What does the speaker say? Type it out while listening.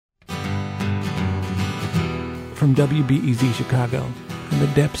from WBEZ Chicago, in the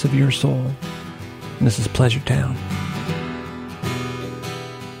depths of your soul. And this is Pleasure Town.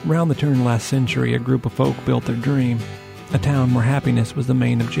 Around the turn of the last century, a group of folk built their dream, a town where happiness was the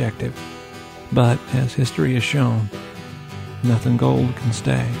main objective. But, as history has shown, nothing gold can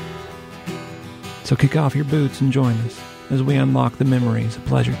stay. So kick off your boots and join us as we unlock the memories of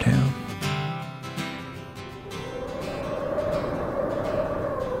Pleasure Town.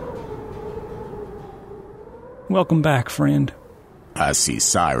 Welcome back, friend. I see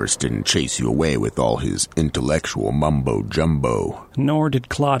Cyrus didn't chase you away with all his intellectual mumbo-jumbo. Nor did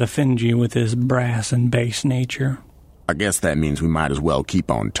Claude offend you with his brass and bass nature. I guess that means we might as well keep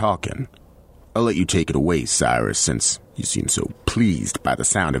on talking. I'll let you take it away, Cyrus, since you seem so pleased by the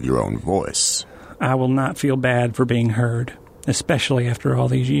sound of your own voice. I will not feel bad for being heard, especially after all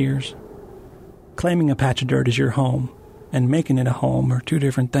these years. Claiming a patch of dirt as your home and making it a home are two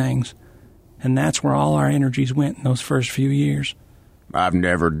different things, and that's where all our energies went in those first few years. I've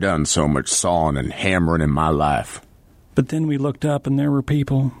never done so much sawing and hammering in my life. But then we looked up and there were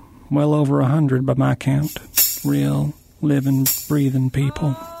people, well over 100 by my count, real, living, breathing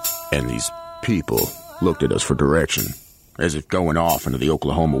people. And these people looked at us for direction, as if going off into the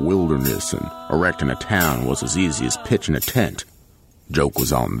Oklahoma wilderness and erecting a town was as easy as pitching a tent. Joke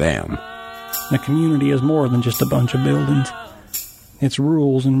was on them. The community is more than just a bunch of buildings. It's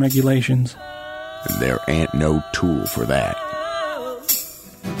rules and regulations. And there ain't no tool for that.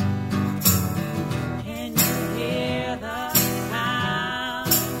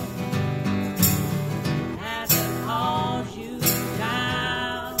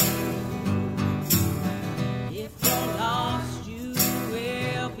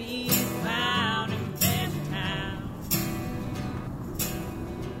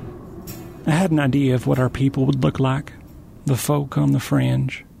 I had an idea of what our people would look like, the folk on the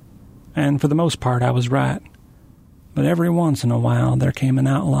fringe, and for the most part I was right. But every once in a while there came an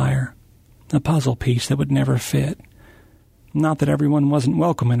outlier, a puzzle piece that would never fit. Not that everyone wasn't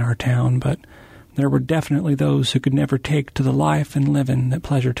welcome in our town, but there were definitely those who could never take to the life and living that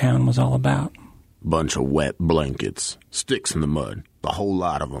Pleasure Town was all about. Bunch of wet blankets, sticks in the mud, the whole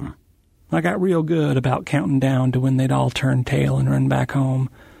lot of them. I got real good about counting down to when they'd all turn tail and run back home.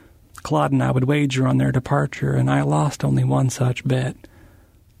 Claude and I would wager on their departure, and I lost only one such bet.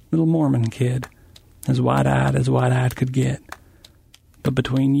 Little Mormon kid, as wide-eyed could get. But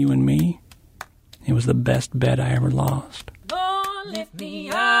between you and me, it was the best bet I ever lost. Lord, lift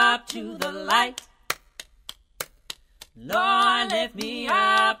me up to the light. Lord, lift me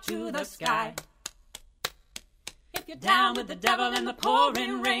up to the sky. If you're down with the devil in the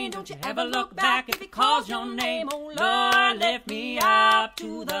pouring rain, don't you ever look back if he calls your name. Oh, Lord, lift me up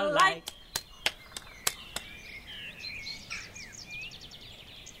to the light.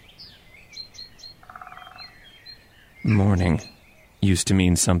 Morning used to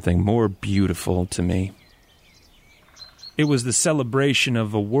mean something more beautiful to me. It was the celebration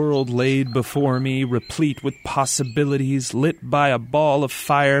of a world laid before me, replete with possibilities, lit by a ball of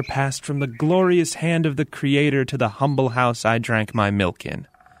fire passed from the glorious hand of the Creator to the humble house I drank my milk in.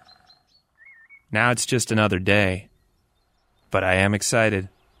 Now it's just another day. But I am excited,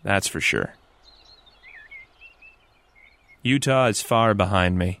 that's for sure. Utah is far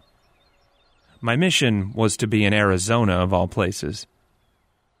behind me. My mission was to be in Arizona, of all places.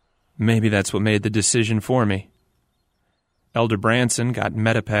 Maybe that's what made the decision for me. Elder Branson got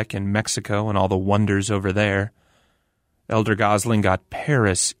Metapec in Mexico and all the wonders over there. Elder Gosling got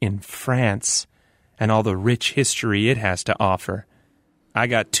Paris in France and all the rich history it has to offer. I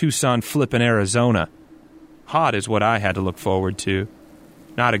got Tucson flippin' Arizona. Hot is what I had to look forward to.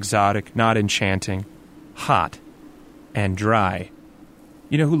 Not exotic, not enchanting. Hot and dry.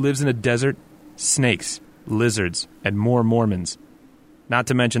 You know who lives in a desert? Snakes, lizards, and more Mormons. Not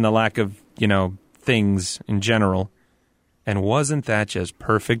to mention the lack of, things in general. And wasn't that just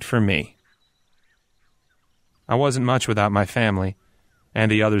perfect for me? I wasn't much without my family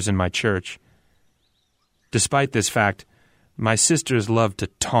and the others in my church. Despite this fact, my sisters loved to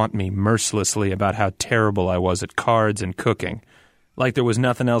taunt me mercilessly about how terrible I was at cards and cooking, like there was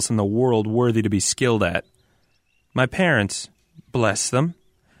nothing else in the world worthy to be skilled at. My parents, bless them,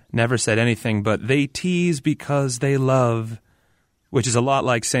 never said anything but they tease because they love, which is a lot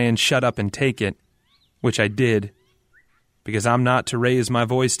like saying shut up and take it, which I did. Because I'm not to raise my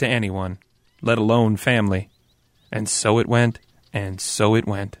voice to anyone, let alone family. And so it went, and so it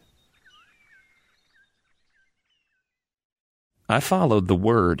went. I followed the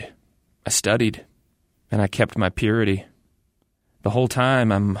word. I studied, and I kept my purity. The whole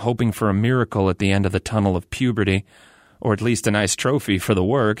time I'm hoping for a miracle at the end of the tunnel of puberty, or at least a nice trophy for the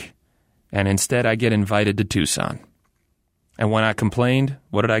work. And instead I get invited to Tucson. And when I complained,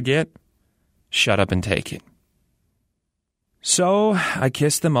 what did I get? Shut up and take it. So I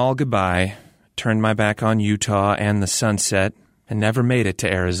kissed them all goodbye, turned my back on Utah and the sunset, and never made it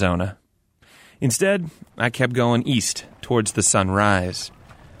to Arizona. Instead, I kept going east towards the sunrise,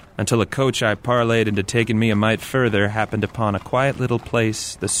 until a coach I parlayed into taking me a mite further happened upon a quiet little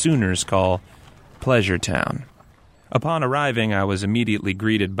place the Sooners call Pleasure Town. Upon arriving, I was immediately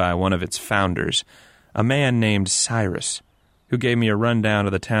greeted by one of its founders, a man named Cyrus, who gave me a rundown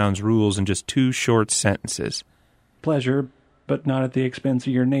of the town's rules in just 2 short sentences. Pleasure, but not at the expense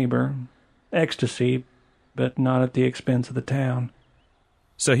of your neighbor. Ecstasy, but not at the expense of the town.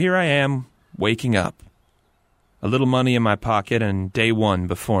 So here I am, waking up. A little money in my pocket and day one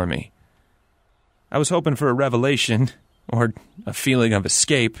before me. I was hoping for a revelation, or a feeling of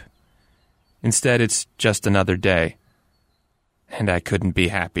escape. Instead, it's just another day. And I couldn't be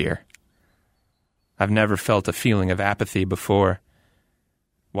happier. I've never felt a feeling of apathy before.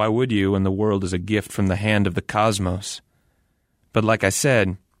 Why would you when the world is a gift from the hand of the cosmos? But like I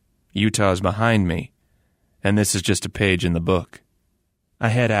said, Utah's behind me, and this is just a page in the book. I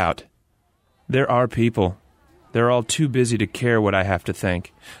head out. There are people. They're all too busy to care what I have to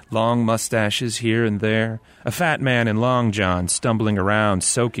think. Long mustaches here and there. A fat man in long john stumbling around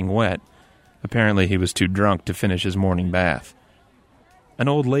soaking wet. Apparently he was too drunk to finish his morning bath. An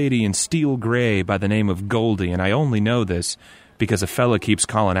old lady in steel gray by the name of Goldie, and I only know this because a fella keeps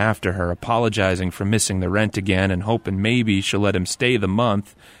calling after her, apologizing for missing the rent again and hoping maybe she'll let him stay the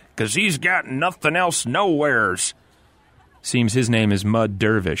month, 'cause he's got nothing else nowheres. Seems his name is Mud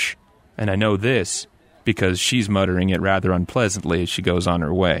Dervish, and I know this because she's muttering it rather unpleasantly as she goes on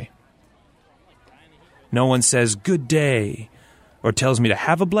her way. No one says good day, or tells me to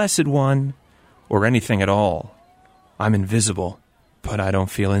have a blessed one, or anything at all. I'm invisible, but I don't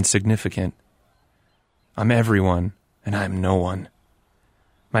feel insignificant. I'm everyone, and I'm no one.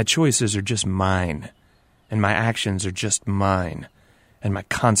 My choices are just mine, and my actions are just mine, and my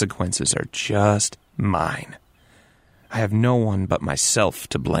consequences are just mine. I have no one but myself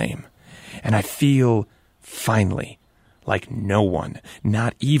to blame, and I feel, finally, like no one,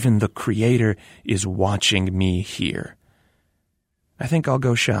 not even the Creator, is watching me here. I think I'll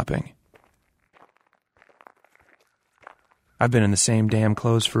go shopping. I've been in the same damn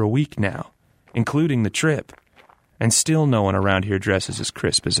clothes for a week now, including the trip, and still no one around here dresses as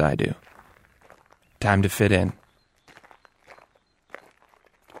crisp as I do. Time to fit in.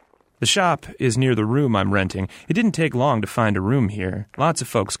 The shop is near the room I'm renting. It didn't take long to find a room here. Lots of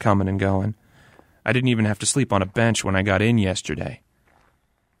folks coming and going. I didn't even have to sleep on a bench when I got in yesterday.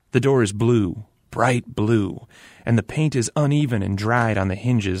 The door is blue, bright blue, and the paint is uneven and dried on the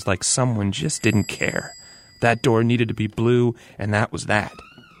hinges like someone just didn't care. That door needed to be blue, and that was that.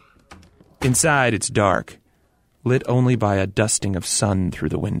 Inside, it's dark, lit only by a dusting of sun through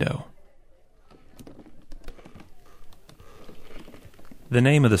the window. The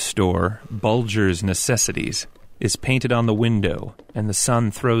name of the store, Bulger's Necessities, is painted on the window, and the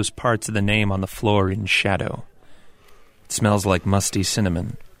sun throws parts of the name on the floor in shadow. It smells like musty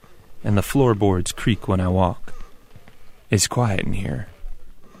cinnamon, and the floorboards creak when I walk. It's quiet in here,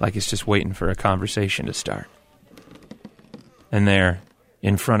 like it's just waiting for a conversation to start. And there,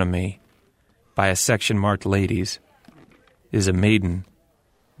 in front of me, by a section marked ladies, is a maiden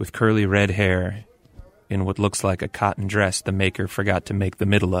with curly red hair in what looks like a cotton dress the maker forgot to make the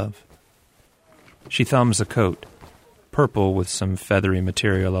middle of. She thumbs a coat, purple with some feathery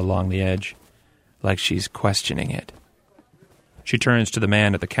material along the edge, like she's questioning it. She turns to the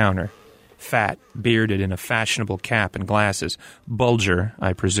man at the counter, fat, bearded, in a fashionable cap and glasses. Bulger,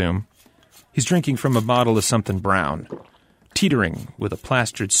 I presume. He's drinking from a bottle of something brown, teetering with a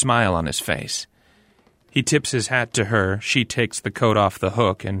plastered smile on his face. He tips his hat to her. She takes the coat off the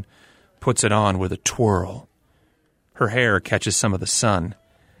hook and puts it on with a twirl. Her hair catches some of the sun,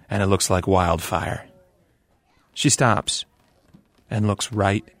 and it looks like wildfire. She stops and looks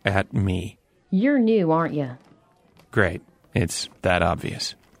right at me. You're new, aren't you? Great. It's that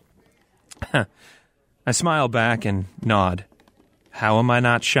obvious. I smile back and nod. How am I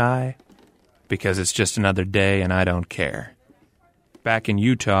not shy? Because it's just another day and I don't care. Back in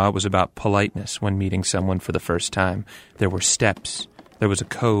Utah, it was about politeness when meeting someone for the first time. There were steps, there was a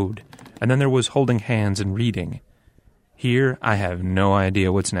code, and then there was holding hands and reading. Here, I have no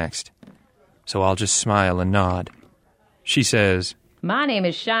idea what's next. So I'll just smile and nod. She says, My name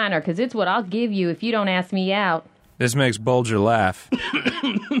is Shiner, because it's what I'll give you if you don't ask me out. This makes Bulger laugh.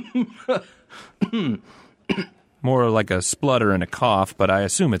 More like a splutter and a cough, but I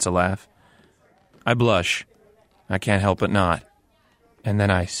assume it's a laugh. I blush. I can't help but not. And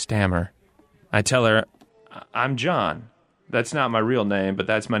then I stammer. I tell her, I'm John. That's not my real name, but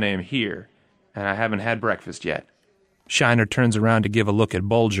that's my name here, and I haven't had breakfast yet. Shiner turns around to give a look at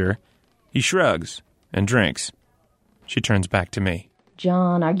Bulger. He shrugs and drinks. She turns back to me.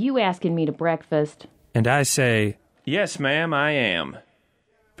 John, are you asking me to breakfast? And I say, yes, ma'am, I am.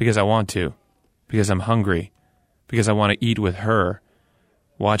 Because I want to. Because I'm hungry. Because I want to eat with her.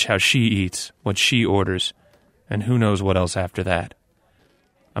 Watch how she eats, what she orders, and who knows what else after that.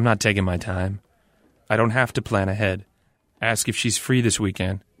 I'm not taking my time. I don't have to plan ahead. Ask if she's free this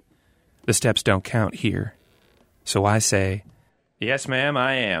weekend. The steps don't count here. So I say, yes, ma'am,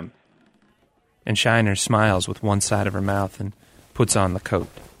 I am. And Shiner smiles with one side of her mouth and puts on the coat.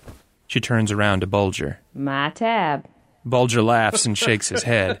 She turns around to Bulger. My tab. Bulger laughs and shakes his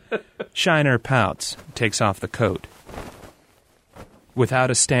head. Shiner pouts, takes off the coat.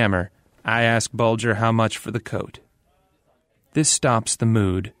 Without a stammer, I ask Bulger how much for the coat. This stops the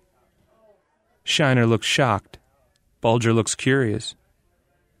mood. Shiner looks shocked. Bulger looks curious.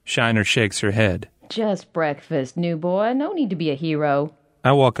 Shiner shakes her head. Just breakfast, new boy. No need to be a hero.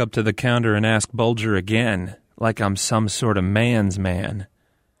 I walk up to the counter and ask Bulger again, like I'm some sort of man's man.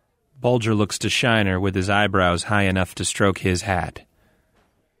 Bulger looks to Shiner with his eyebrows high enough to stroke his hat.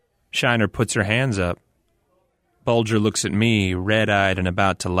 Shiner puts her hands up. Bulger looks at me, red-eyed and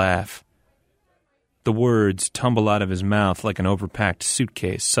about to laugh. The words tumble out of his mouth like an overpacked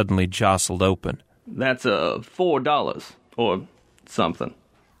suitcase suddenly jostled open. That's $4 or something.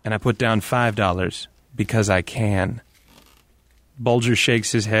 And I put down $5 because I can. Bulger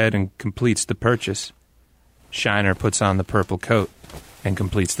shakes his head and completes the purchase. Shiner puts on the purple coat and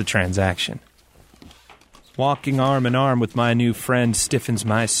completes the transaction. Walking arm in arm with my new friend stiffens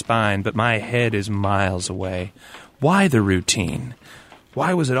my spine, but my head is miles away. Why the routine?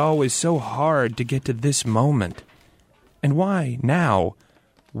 Why was it always so hard to get to this moment? And why, now,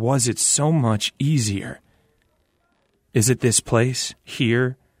 was it so much easier? Is it this place,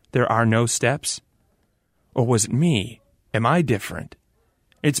 here, there are no steps? Or was it me? Am I different?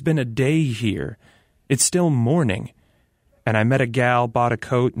 It's been a day here. It's still morning. And I met a gal, bought a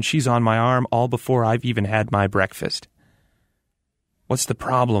coat, and she's on my arm all before I've even had my breakfast. What's the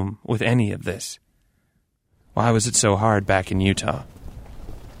problem with any of this? Why was it so hard back in Utah?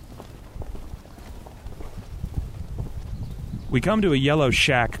 We come to a yellow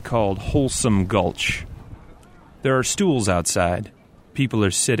shack called Wholesome Gulch. There are stools outside. People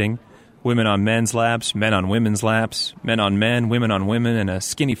are sitting. Women on men's laps, men on women's laps, men on men, women on women, and a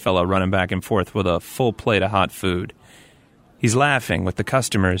skinny fellow running back and forth with a full plate of hot food. He's laughing with the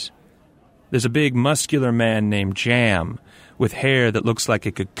customers. There's a big muscular man named Jam with hair that looks like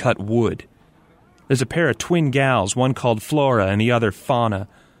it could cut wood. There's a pair of twin gals, one called Flora and the other Fauna,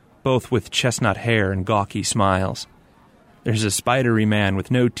 both with chestnut hair and gawky smiles. There's a spidery man with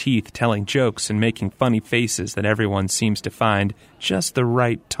no teeth telling jokes and making funny faces that everyone seems to find just the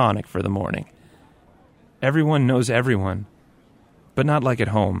right tonic for the morning. Everyone knows everyone, but not like at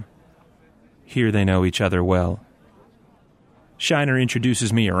home. Here they know each other well. Shiner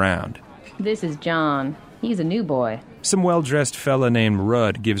introduces me around. This is John. He's a new boy. Some well-dressed fella named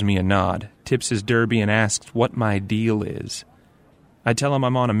Rudd gives me a nod, tips his derby and asks what my deal is. I tell him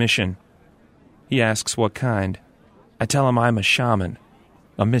I'm on a mission. He asks what kind. I tell him I'm a shaman,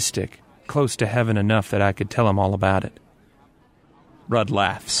 a mystic, close to heaven enough that I could tell him all about it. Rudd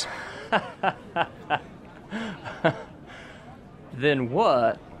laughs. Then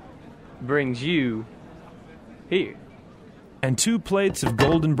what brings you here? And 2 plates of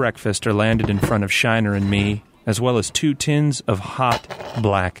golden breakfast are landed in front of Shiner and me, as well as 2 tins of hot,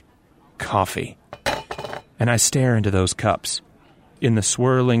 black coffee. And I stare into those cups. In the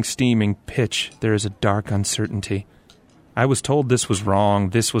swirling, steaming pitch, there is a dark uncertainty. I was told this was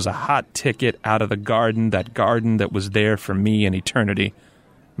wrong. This was a hot ticket out of the garden, that garden that was there for me in eternity.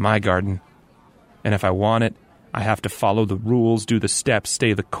 My garden. And if I want it, I have to follow the rules, do the steps,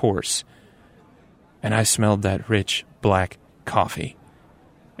 stay the course. And I smelled that rich, black coffee.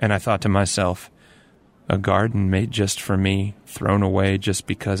 And I thought to myself, a garden made just for me, thrown away just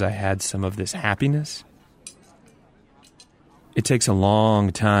because I had some of this happiness? It takes a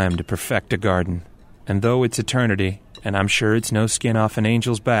long time to perfect a garden, and though it's eternity, and I'm sure it's no skin off an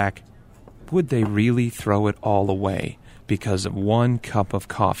angel's back, would they really throw it all away because of 1 cup of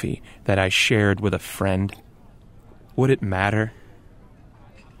coffee that I shared with a friend? Would it matter?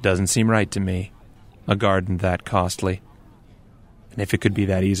 Doesn't seem right to me, a garden that costly. And if it could be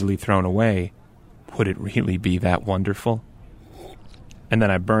that easily thrown away, would it really be that wonderful? And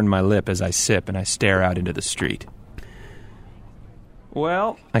then I burn my lip as I sip and I stare out into the street.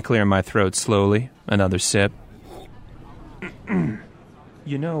 Well, I clear my throat slowly, another sip.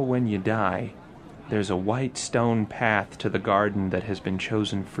 You know, when you die, there's a white stone path to the garden that has been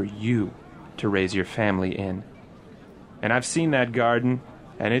chosen for you to raise your family in. And I've seen that garden,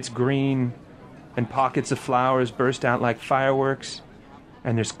 and it's green, and pockets of flowers burst out like fireworks,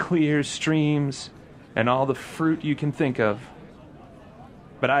 and there's clear streams, and all the fruit you can think of.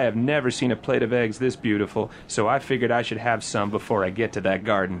 But I have never seen a plate of eggs this beautiful, so I figured I should have some before I get to that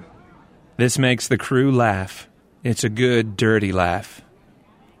garden. This makes the crew laugh. It's a good, dirty laugh.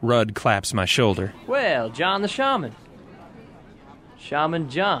 Rudd claps my shoulder. Well, John the Shaman. Shaman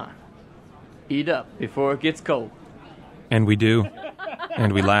John. Eat up before it gets cold. And we do.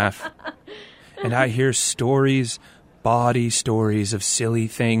 And we laugh. And I hear stories, bawdy stories of silly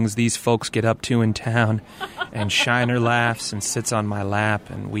things these folks get up to in town. And Shiner laughs and sits on my lap,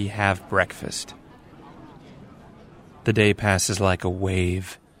 and we have breakfast. The day passes like a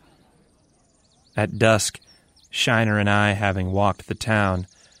wave. At dusk, Shiner and I, having walked the town,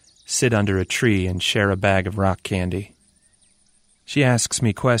 sit under a tree and share a bag of rock candy. She asks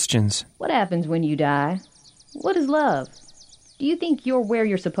me questions. What happens when you die? What is love? Do you think you're where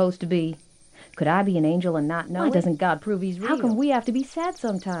you're supposed to be? Could I be an angel and not know? Why doesn't God prove he's real? How come we have to be sad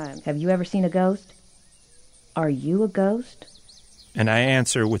sometimes? Have you ever seen a ghost? Are you a ghost? And I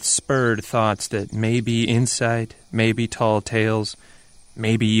answer with spurred thoughts that may be insight, maybe tall tales,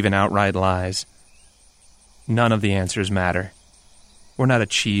 maybe even outright lies. None of the answers matter. We're not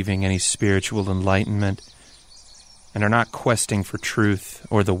achieving any spiritual enlightenment, and are not questing for truth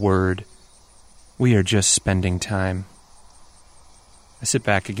or the word. We are just spending time. I sit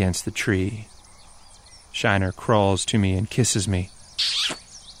back against the tree. Shiner crawls to me and kisses me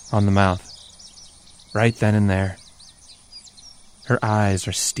on the mouth, right then and there. Her eyes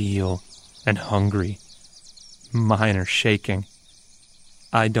are steel and hungry. Mine are shaking.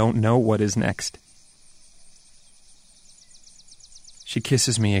 I don't know what is next. She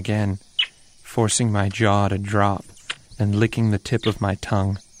kisses me again, forcing my jaw to drop and licking the tip of my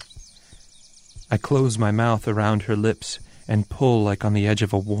tongue. I close my mouth around her lips and pull like on the edge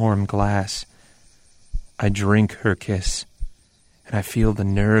of a warm glass. I drink her kiss, and I feel the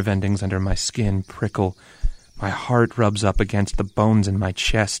nerve endings under my skin prickle. My heart rubs up against the bones in my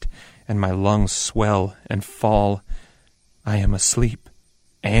chest, and my lungs swell and fall. I am asleep,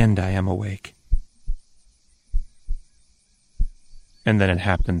 and I am awake. And then it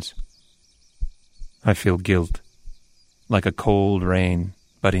happens. I feel guilt, like a cold rain,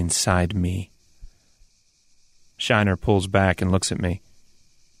 but inside me. Shiner pulls back and looks at me.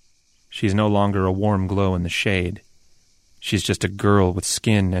 She's no longer a warm glow in the shade. She's just a girl with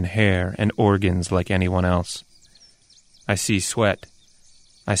skin and hair and organs like anyone else. I see sweat.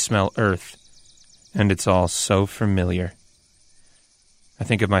 I smell earth. And it's all so familiar. I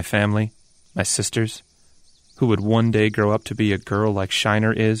think of my family, my sisters, who would one day grow up to be a girl like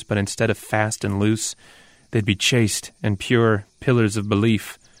Shiner is, but instead of fast and loose, they'd be chaste and pure pillars of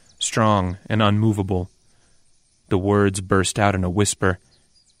belief, strong and unmovable. The words burst out in a whisper.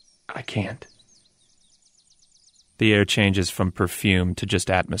 I can't. The air changes from perfume to just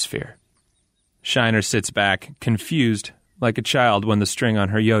atmosphere. Shiner sits back, confused, like a child when the string on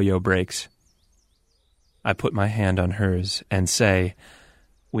her yo-yo breaks. I put my hand on hers and say,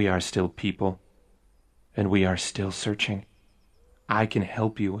 "We are still people, and we are still searching. I can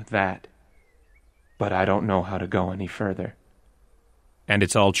help you with that, but I don't know how to go any further." And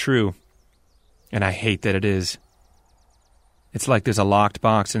it's all true, and I hate that it is. It's like there's a locked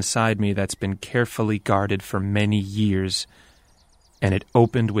box inside me that's been carefully guarded for many years, and it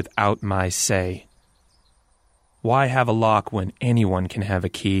opened without my say. Why have a lock when anyone can have a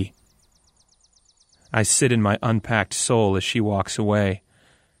key? I sit in my unpacked soul as she walks away,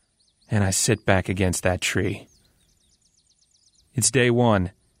 and I sit back against that tree. It's day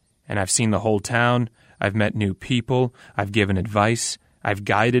one, and I've seen the whole town, I've met new people, I've given advice, I've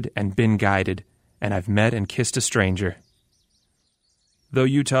guided and been guided, and I've met and kissed a stranger. Though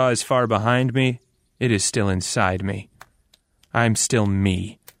Utah is far behind me, it is still inside me. I'm still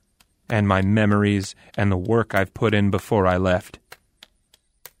me, and my memories and the work I've put in before I left.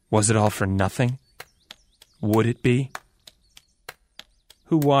 Was it all for nothing? Would it be?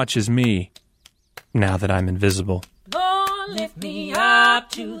 Who watches me now that I'm invisible? Lord, lift me up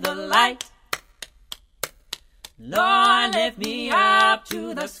to the light. Lord, lift me up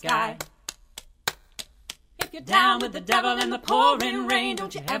to the sky. If you're down with the devil in the pouring rain,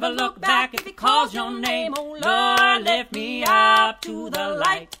 don't you ever look back if he calls your name. Oh Lord, lift me up to the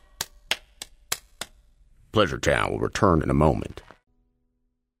light. Pleasure Town will return in a moment.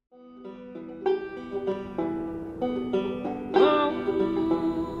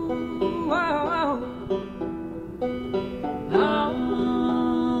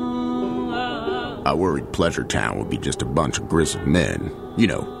 I worried Pleasure Town would be just a bunch of grizzled men. You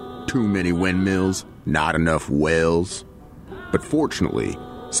know, too many windmills, not enough wells. But fortunately,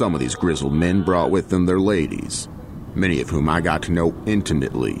 some of these grizzled men brought with them their ladies, many of whom I got to know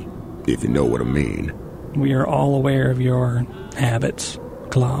intimately, if you know what I mean. We are all aware of your habits,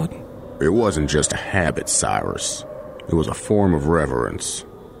 Claude. It wasn't just a habit, Cyrus. It was a form of reverence.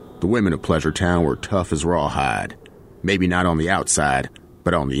 The women of Pleasure Town were tough as rawhide. Maybe not on the outside,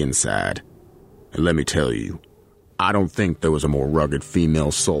 but on the inside. And let me tell you, I don't think there was a more rugged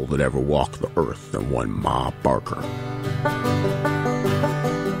female soul that ever walked the earth than one Ma Barker.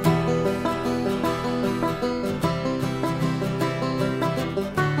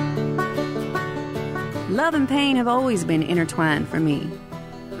 Love and pain have always been intertwined for me,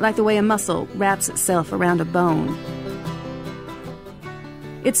 like the way a muscle wraps itself around a bone.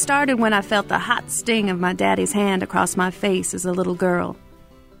 It started when I felt the hot sting of my daddy's hand across my face as a little girl.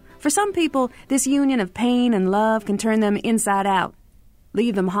 For some people, this union of pain and love can turn them inside out,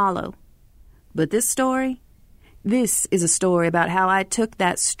 leave them hollow. But this is a story about how I took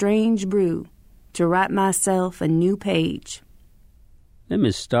that strange brew to write myself a new page. Let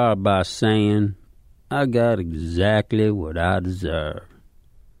me start by saying I got exactly what I deserve.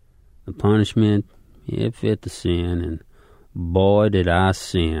 The punishment, it fit the sin, and boy did I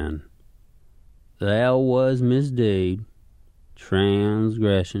sin. There was misdeed,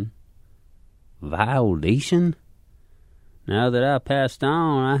 transgression, violation. Now that I passed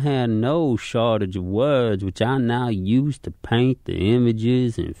on, I had no shortage of words which I now use to paint the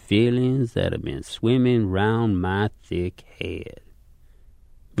images and feelings that have been swimming round my thick head.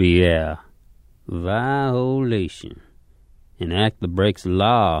 But yeah, violation, an act that breaks a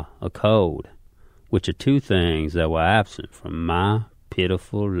law, a code, which are two things that were absent from my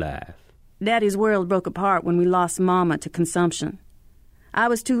pitiful life. Daddy's world broke apart when we lost Mama to consumption. I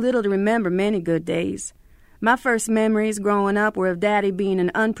was too little to remember many good days. My first memories growing up were of Daddy being an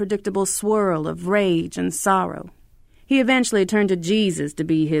unpredictable swirl of rage and sorrow. He eventually turned to Jesus to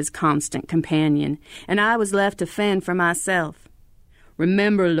be his constant companion, and I was left to fend for myself.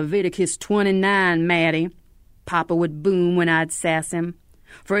 "Remember Leviticus 29, Matty," Papa would boom when I'd sass him.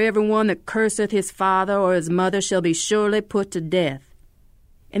 "For everyone that curseth his father or his mother shall be surely put to death."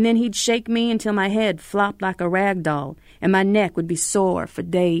 And then he'd shake me until my head flopped like a rag doll, and my neck would be sore for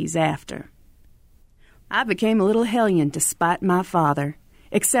days after. I became a little hellion to spite my father,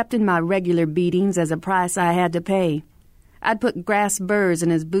 accepting my regular beatings as a price I had to pay. I'd put grass burrs in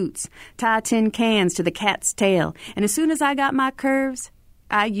his boots, tie tin cans to the cat's tail, and as soon as I got my curves,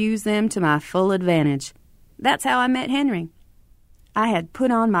 I used them to my full advantage. That's how I met Henry. I had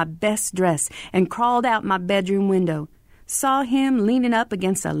put on my best dress and crawled out my bedroom window, saw him leaning up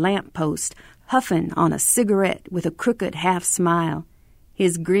against a lamp-post, huffing on a cigarette with a crooked half-smile.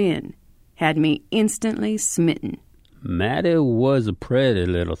 His grin had me instantly smitten. Matty was a pretty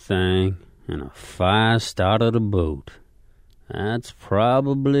little thing, and a fire started a boat. That's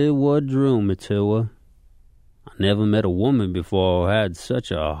probably what drew me to her. I never met a woman before who had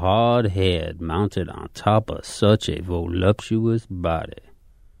such a hard head mounted on top of such a voluptuous body.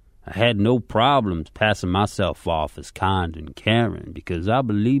 I had no problems passing myself off as kind and caring because I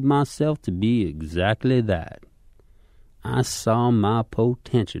believed myself to be exactly that. I saw my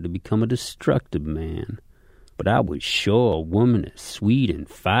potential to become a destructive man, but I was sure a woman as sweet and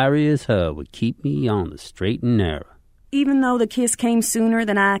fiery as her would keep me on the straight and narrow. Even though the kiss came sooner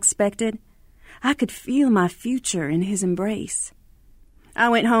than I expected, I could feel my future in his embrace. I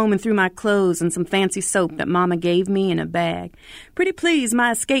went home and threw my clothes and some fancy soap that Mama gave me in a bag, pretty pleased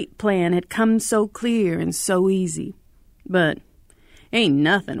my escape plan had come so clear and so easy. But ain't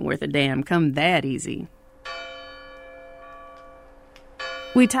nothing worth a damn come that easy.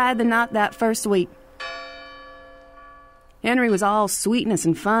 We tied the knot that first week. Henry was all sweetness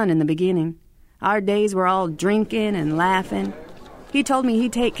and fun in the beginning. Our days were all drinking and laughing. He told me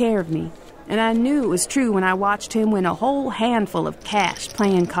he'd take care of me, and I knew it was true when I watched him win a whole handful of cash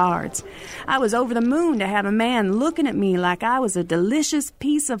playing cards. I was over the moon to have a man looking at me like I was a delicious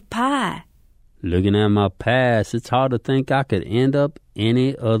piece of pie. Looking at my past, it's hard to think I could end up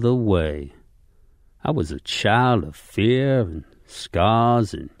any other way. I was a child of fear and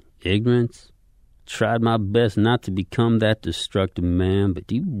scars and ignorance. Tried my best not to become that destructive man, but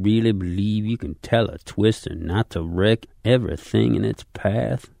do you really believe you can tell a twister not to wreck everything in its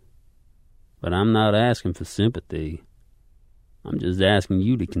path? But I'm not asking for sympathy. I'm just asking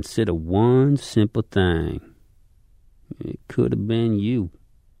you to consider one simple thing. It could have been you.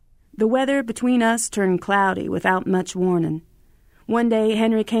 The weather between us turned cloudy without much warning. One day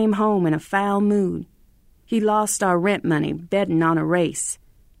Henry came home in a foul mood. He lost our rent money betting on a race.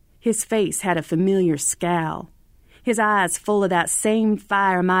 His face had a familiar scowl, his eyes full of that same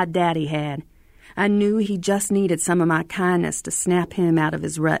fire my daddy had. I knew he just needed some of my kindness to snap him out of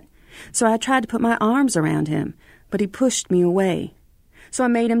his rut, so I tried to put my arms around him, but he pushed me away. So I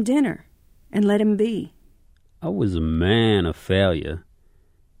made him dinner and let him be. I was a man of failure.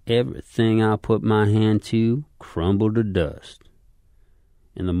 Everything I put my hand to crumbled to dust.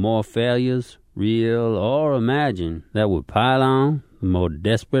 And the more failures, real or imagined, that would pile on, the more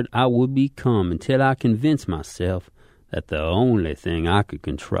desperate I would become until I convinced myself that the only thing I could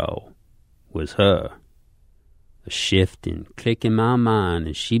control was her. A shift and click in my mind,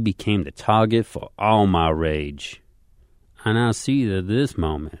 and she became the target for all my rage. I now see that this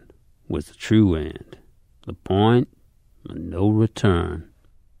moment was the true end, the point of no return.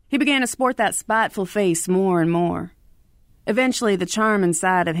 He began to sport that spiteful face more and more. Eventually, the charm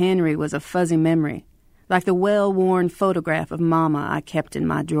inside of Henry was a fuzzy memory, like the well-worn photograph of Mama I kept in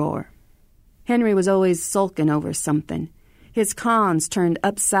my drawer. Henry was always sulking over something, his cons turned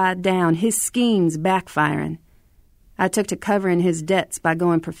upside down, his schemes backfiring. I took to covering his debts by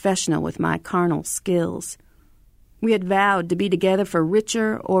going professional with my carnal skills. We had vowed to be together for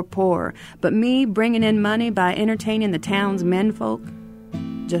richer or poorer, but me bringing in money by entertaining the town's menfolk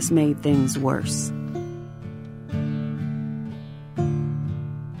just made things worse.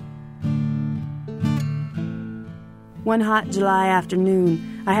 One hot July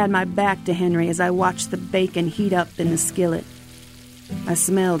afternoon, I had my back to Henry as I watched the bacon heat up in the skillet. I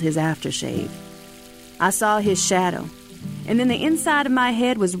smelled his aftershave. I saw his shadow, and then the inside of my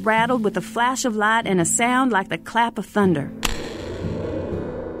head was rattled with a flash of light and a sound like the clap of thunder.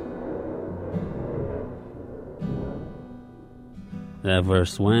 That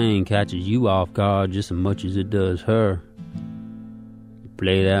first swing catches you off guard just as much as it does her. You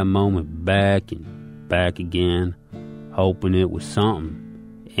play that moment back and back again, hoping it was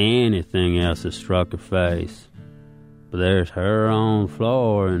something, anything else that struck her face. But there's her on the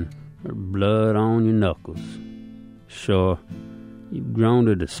floor and her blood on your knuckles. Sure, you've grown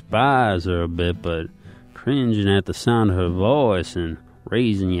to despise her a bit, but cringing at the sound of her voice and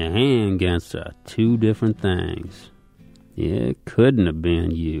raising your hand against her are two different things. It couldn't have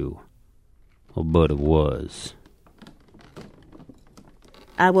been you, but it was.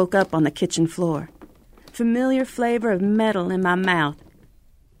 I woke up on the kitchen floor. Familiar flavor of metal in my mouth.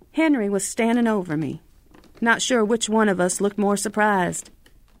 Henry was standing over me, not sure which one of us looked more surprised.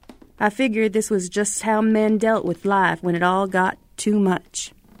 I figured this was just how men dealt with life when it all got too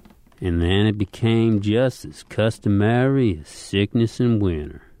much. And then it became just as customary as sickness in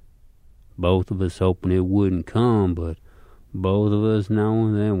winter. Both of us hoping it wouldn't come, but both of us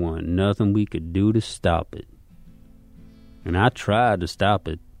knowing there wasn't nothing we could do to stop it. And I tried to stop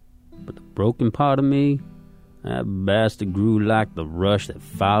it, but the broken part of me, that bastard grew like the rush that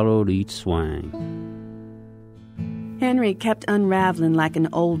followed each swing. Henry kept unraveling like an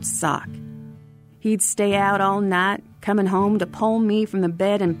old sock. He'd stay out all night, coming home to pull me from the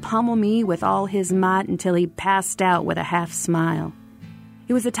bed and pummel me with all his might until he passed out with a half smile.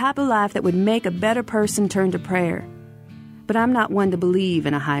 It was the type of life that would make a better person turn to prayer. But I'm not one to believe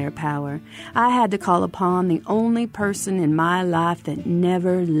in a higher power. I had to call upon the only person in my life that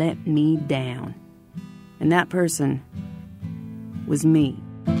never let me down. And that person was me.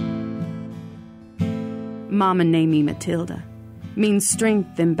 Mama named me Matilda. Means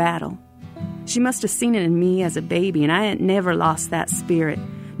strength in battle. She must have seen it in me as a baby, and I had never lost that spirit,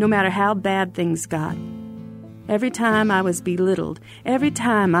 no matter how bad things got. Every time I was belittled, every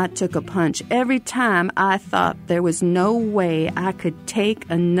time I took a punch, every time I thought there was no way I could take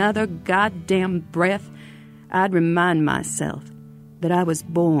another goddamn breath, I'd remind myself that I was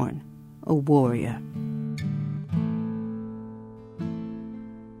born a warrior.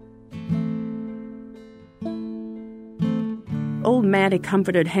 Old Mattie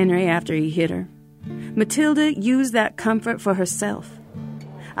comforted Henry after he hit her. Matilda used that comfort for herself.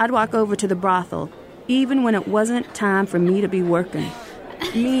 I'd walk over to the brothel, even when it wasn't time for me to be working.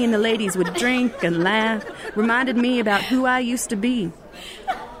 Me and the ladies would drink and laugh, reminded me about who I used to be.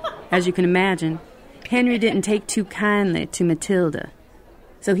 As you can imagine, Henry didn't take too kindly to Matilda,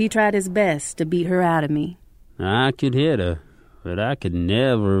 so he tried his best to beat her out of me. I could hit her, but I could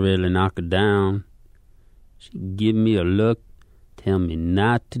never really knock her down. She'd give me a look, tell me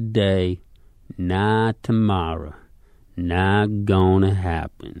not today, not tomorrow, not gonna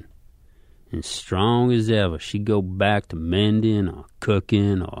happen. And strong as ever, she'd go back to mending or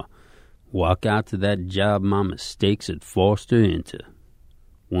cooking or walk out to that job my mistakes had forced her into.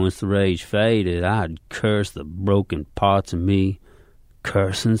 Once the rage faded, I'd curse the broken parts of me,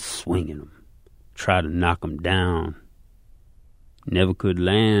 curse and swinging them, try to knock them down. Never could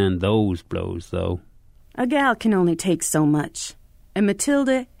land those blows, though. A gal can only take so much, and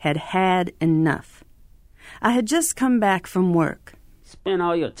Matilda had had enough. I had just come back from work. Spend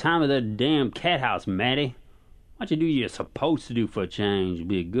all your time at that damn cat house, Matty. Why don't you do what you're supposed to do for a change?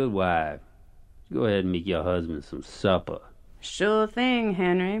 Be a good wife. Go ahead and make your husband some supper. Sure thing,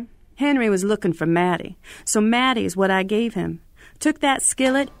 Henry. Henry was looking for Matty, so Matty's what I gave him. Took that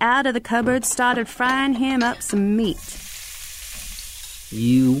skillet out of the cupboard, started frying him up some meat.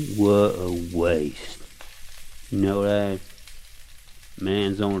 You were a waste. You know that?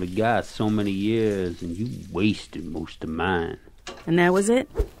 Man's only got so many years, and you wasted most of mine. And that was it?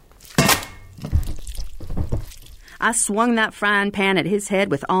 I swung that frying pan at his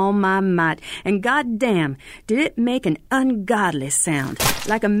head with all my might, and goddamn, did it make an ungodly sound,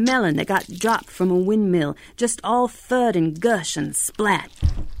 like a melon that got dropped from a windmill, just all thud and gush and splat.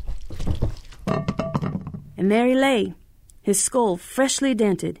 And there he lay, his skull freshly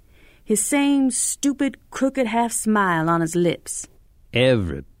dented, his same stupid, crooked half-smile on his lips.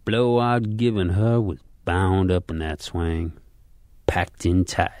 Every blow I'd given her was bound up in that swing, packed in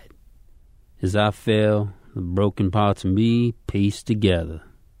tight. As I fell, the broken parts of me pieced together.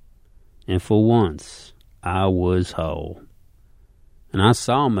 And for once, I was whole. And I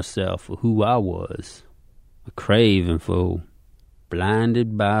saw myself for who I was, a craving fool,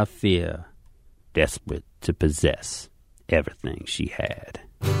 blinded by fear, desperate to possess everything she had.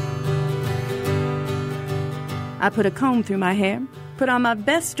 I put a comb through my hair, put on my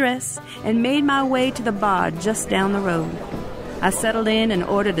best dress, and made my way to the bar just down the road. I settled in and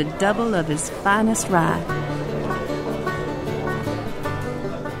ordered a double of his finest rye.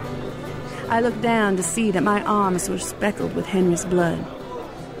 I looked down to see that my arms were speckled with Henry's blood.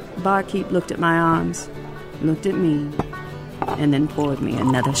 The barkeep looked at my arms, looked at me, and then poured me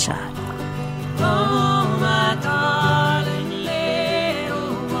another shot. Oh, my darling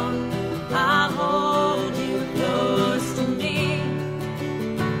little one, I hold you close to me.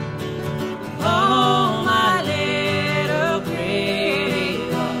 Oh, my little pretty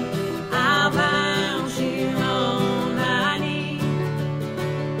one, I found you on my knee.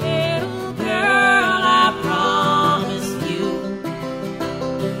 Little girl, I promise you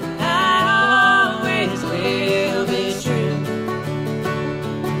I always will be true.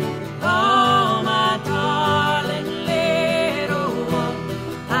 Oh, my darling little one,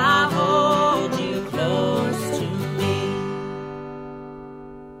 I hold you close to me.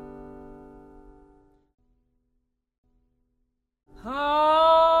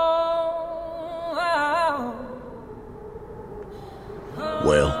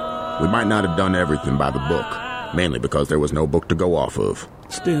 Well, we might not have done everything by the book, mainly because there was no book to go off of.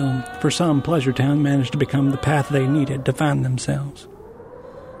 Still, for some, Pleasure Town managed to become the path they needed to find themselves.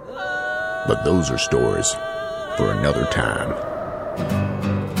 But those are stories for another time.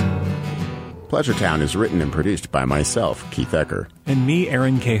 Pleasure Town is written and produced by myself, Keith Ecker. And me,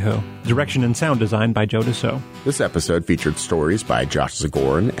 Aaron Cahoe. Direction and sound design by Joe Dassault. This episode featured stories by Josh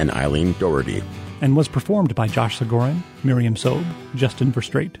Zagorin and Eileen Doherty. And was performed by Josh Zagorin, Miriam Sobe, Justin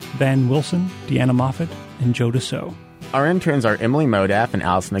Verstraete, Van Wilson, Deanna Moffat, and Joe Dassault. Our interns are Emily Modaf and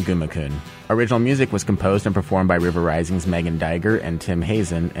Allison Agumakun. Original music was composed and performed by River Rising's Megan Diger and Tim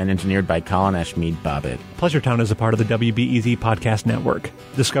Hazen, and engineered by Colin Ashmead Bobbitt. Pleasure Town is a part of the WBEZ Podcast Network.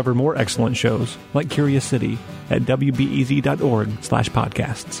 Discover more excellent shows, like Curious City, at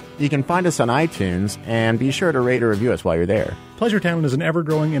wbez.org/podcasts. You can find us on iTunes, and be sure to rate or review us while you're there. Pleasure Town is an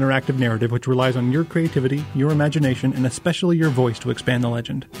ever-growing interactive narrative which relies on your creativity, your imagination, and especially your voice to expand the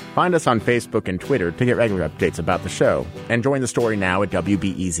legend. Find us on Facebook and Twitter to get regular updates about the show, and join the story now at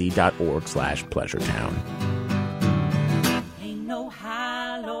wbez.org/pleasuretown. Ain't no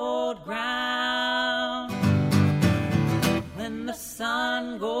hallowed ground when the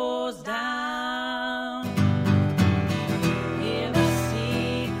sun goes down. Hear the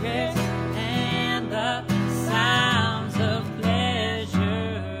secrets and the sounds of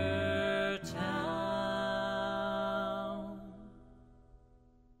Pleasure Town.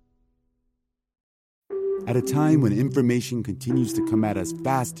 At a time when information continues to come at us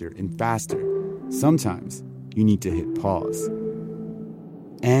faster and faster, sometimes you need to hit pause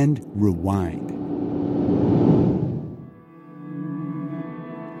and rewind.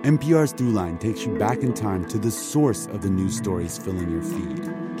 NPR's Throughline takes you back in time to the source of the news stories filling your feed.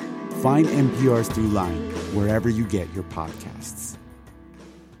 Find NPR's Throughline wherever you get your podcasts.